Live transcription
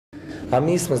a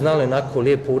mi smo znali onako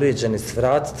lijepo uređeni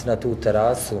svratiti na tu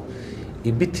terasu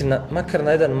i biti makar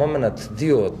na jedan moment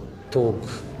dio tog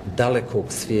dalekog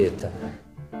svijeta.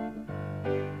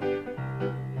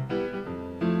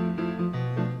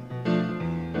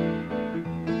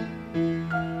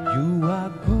 You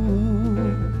are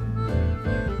good,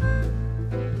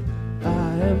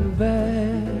 I am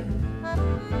bad.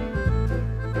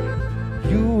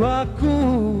 You are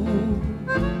cool,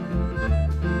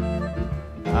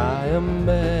 I am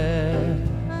mad.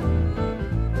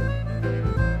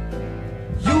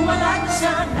 You are like the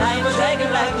sun, I am a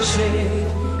dragon like the shade.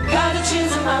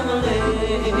 Cottage and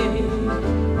marmelade.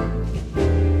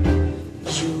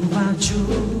 You are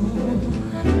true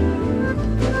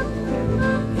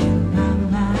in my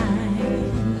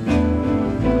mind.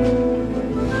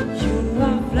 You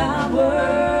are flower,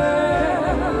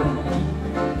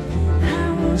 I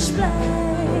was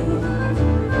blind.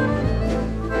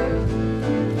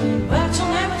 But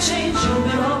you'll never change, you'll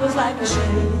be always like the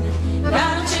shade.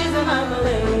 Cottage and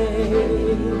marmelade.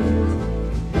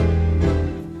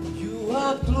 You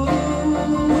are blue,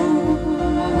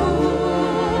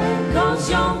 'cause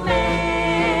you're made.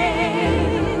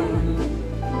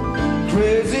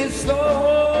 Crazy storm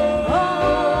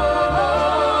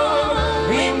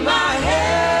In my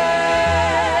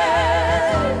head.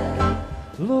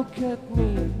 look at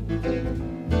me,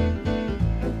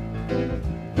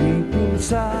 deep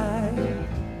inside.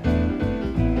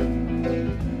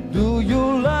 Do you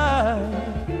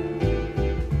like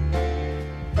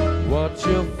what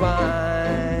you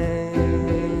find?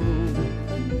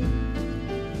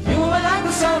 You are like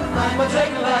the sun, I'm a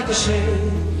dragon like the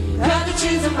shade. Got the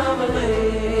cheese and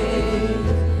marmalade.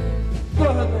 Go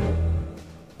ahead, man.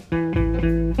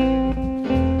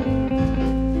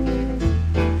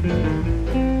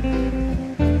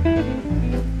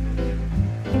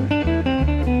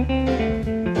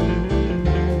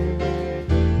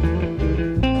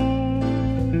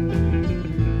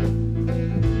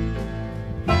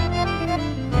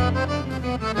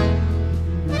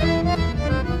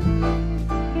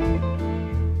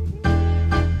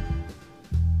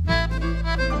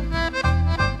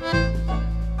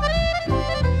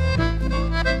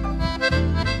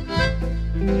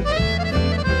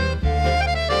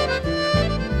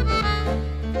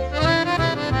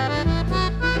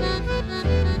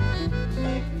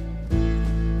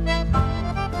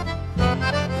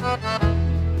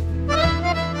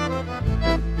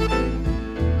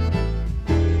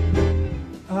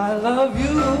 I love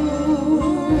you,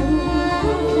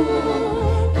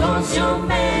 'Cause you're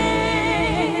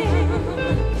made.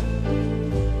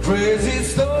 crazy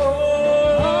storm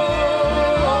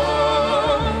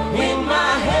In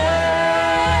my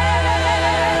head.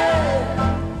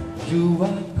 you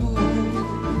are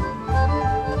good.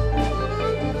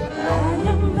 I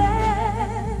am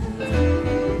bad.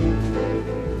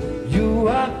 You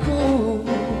are cool.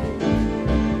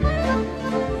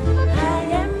 I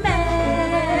am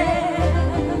mad.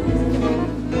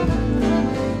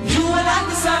 You are like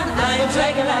the sun, I am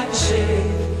dragon like the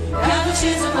shade. Got the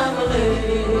cheese and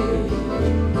marmalade.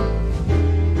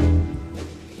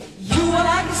 You are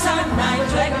like the sun, I am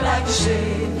dragon like the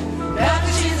shade. Got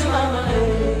the cheese and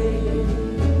marmalade.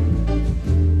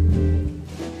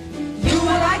 You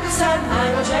are like the sun, I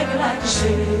am a dragon like the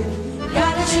shade.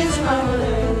 Got the cheese and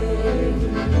marmalade.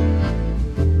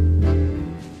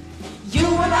 You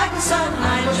are like the sun,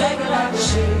 I am a dragon like the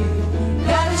shade.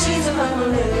 Got the cheese and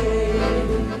marmalade.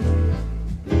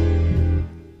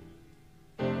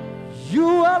 You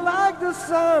are like the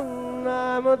sun,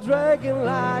 I'm a dragon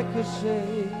like a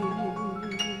shade.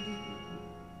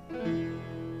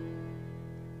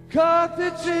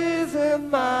 Cottages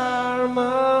and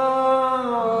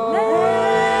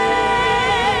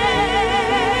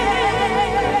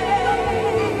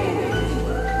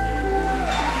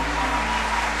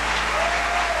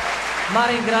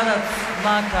Marin, Gradac,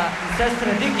 Maka i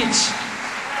sestre Dikic.